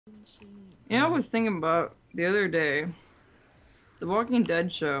You know, I was thinking about the other day, the Walking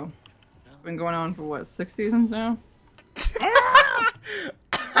Dead show. It's been going on for what, 6 seasons now?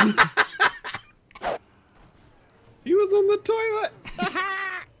 He was on the toilet!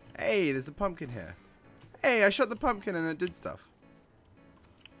 Hey, there's a pumpkin here. Hey, I shot the pumpkin and it did stuff.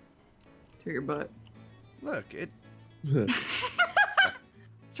 To your butt. Look, it...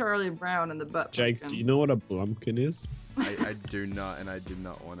 Charlie Brown in the butt. Jake, pumpkin. do you know what a blumpkin is? I do not, and I do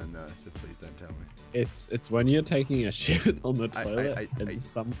not want to know, so please don't tell me. It's when you're taking a shit on the toilet and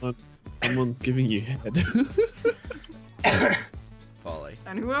someone's giving you head. Polly.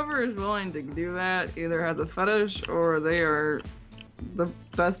 And whoever is willing to do that either has a fetish or they are the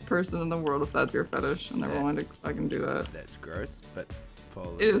best person in the world if that's your fetish and they're willing to fucking do that. That's gross, but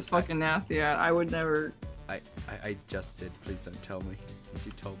Polly. It is fucking nasty. I would never. I just said, please don't tell me. But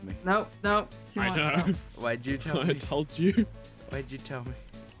you told me. Nope. Too I much. know. Nope. Why'd you tell I me? told you. Why'd you tell me?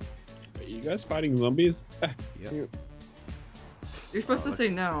 Are you guys fighting zombies? Yep. You're supposed to say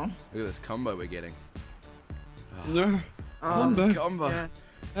no. Look at this combo we're getting. No. Oh, This combo. yes.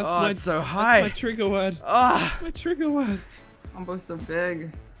 That's it's so high. That's my trigger word. Ah, My trigger word. Combo's so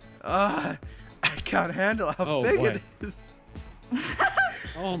big. I can't handle how big it is.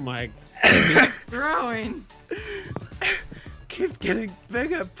 Oh my. Throwing. Keeps getting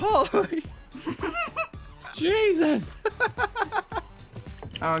bigger, Polly. Jesus.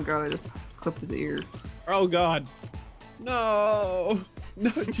 Oh god, I just clipped his ear. Oh god. No. No.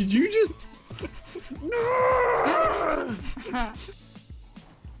 Did you just? No.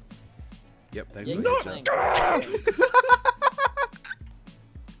 Yep, thanks Yeah, for good the thing.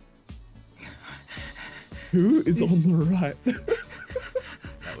 Who is on the right?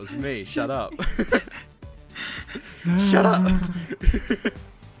 That was me. Shut up. Shut up. Are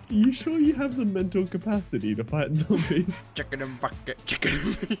you sure you have the mental capacity to fight zombies? Chicken and bucket, chicken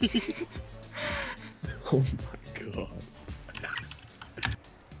and beans. Oh my god.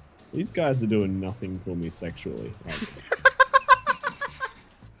 These guys are doing nothing for me sexually. Like,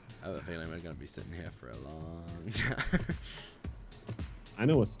 I have a feeling we're going to be sitting here for a long time. I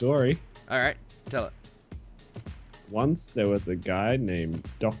know a story. Alright, tell it. Once there was a guy named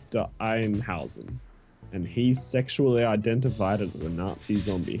Dr. Einhausen, and he sexually identified as a Nazi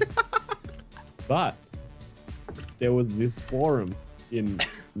zombie. But there was this forum in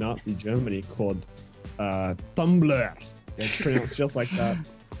Nazi Germany called Tümblghrh. It's pronounced just like that.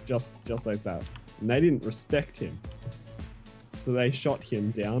 Just like that. And they didn't respect him. So they shot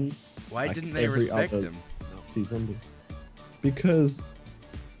him down. Why like didn't they every respect other him? Nazi zombie. Because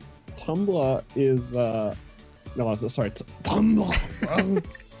Tumblr is no, sorry, Tumblr.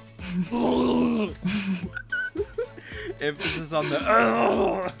 Emphasis on the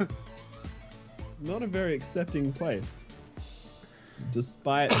Not a very accepting place,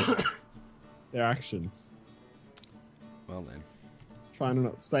 despite their actions. Well then. Trying to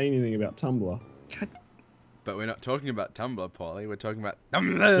not say anything about Tumblr. But we're not talking about Tumblr, Polly. We're talking about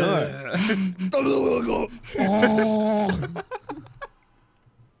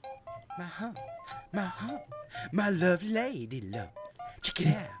my love lady loves. Check it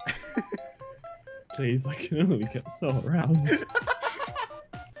out. Jeez, I can only get so aroused.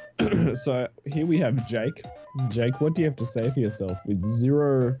 So here we have Jake. Jake, what do you have to say for yourself with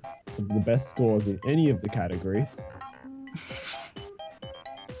 0 of the best scores in any of the categories?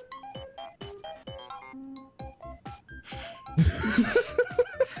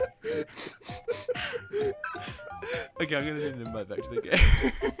 Okay, I'm gonna need an invite back to the game.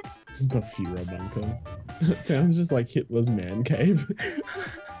 The Führerbunker. It sounds just like Hitler's man cave.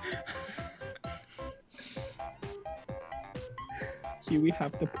 Here we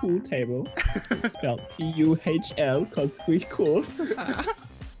have the pool table. It's spelled P-U-H-L because we cool.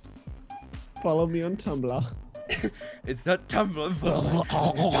 Follow me on Tumblr. It's not Tumblr.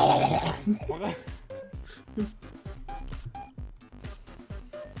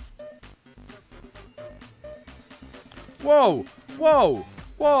 Whoa! Whoa!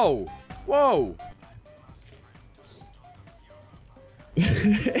 Whoa! Whoa!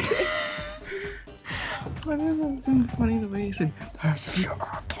 Why is that so funny the way you say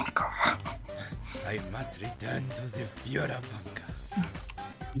Führerbunker? I must return to the Führerbunker.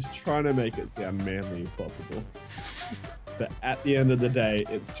 He's trying to make it sound manly as possible. But at the end of the day,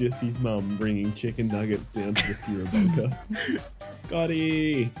 it's just his mum bringing chicken nuggets down to the Führerbunker.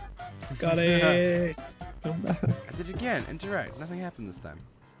 Scotty! Scotty! Come back. I did it again. Interact. Nothing happened this time.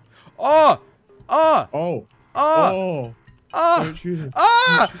 Oh! Oh! Oh! Oh! Oh! Oh! Don't shoot him.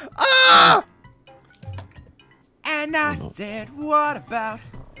 Ah! Don't shoot- Ah! And I Oh. said, what about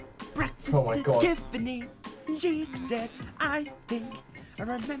breakfast Oh my at God. Tiffany's? She said, I think I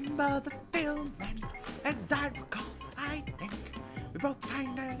remember the film, and as I recall, I think we both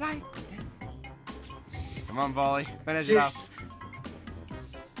kinda liked it. Come on, Volley, finish it off.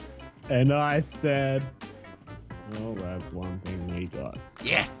 And I said, well, that's one thing we got.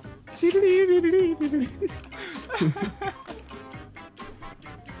 Yes! Surrounded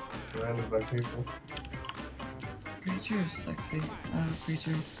by people. Preacher is sexy.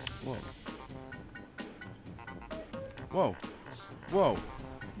 Preacher. Whoa. Whoa. Whoa.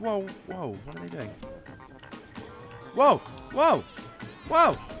 Whoa. Whoa. What are they doing? Whoa. Whoa.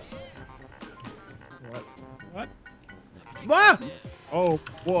 Whoa. What? Whoa. Oh,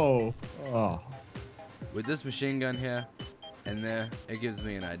 whoa. Oh. With this machine gun here and there, it gives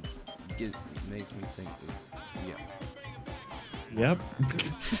me an idea. It makes me think this. Yeah. Yep.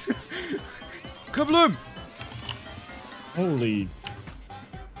 Kabloom! Holy.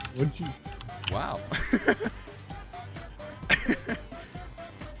 What'd you... Wow.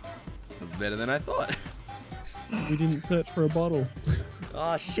 That's better than I thought. We didn't search for a bottle.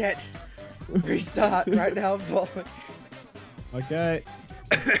 Oh shit. Restart right now, Volley. Okay.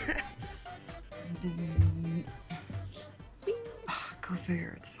 Go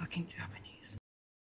figure, it's fucking Japanese.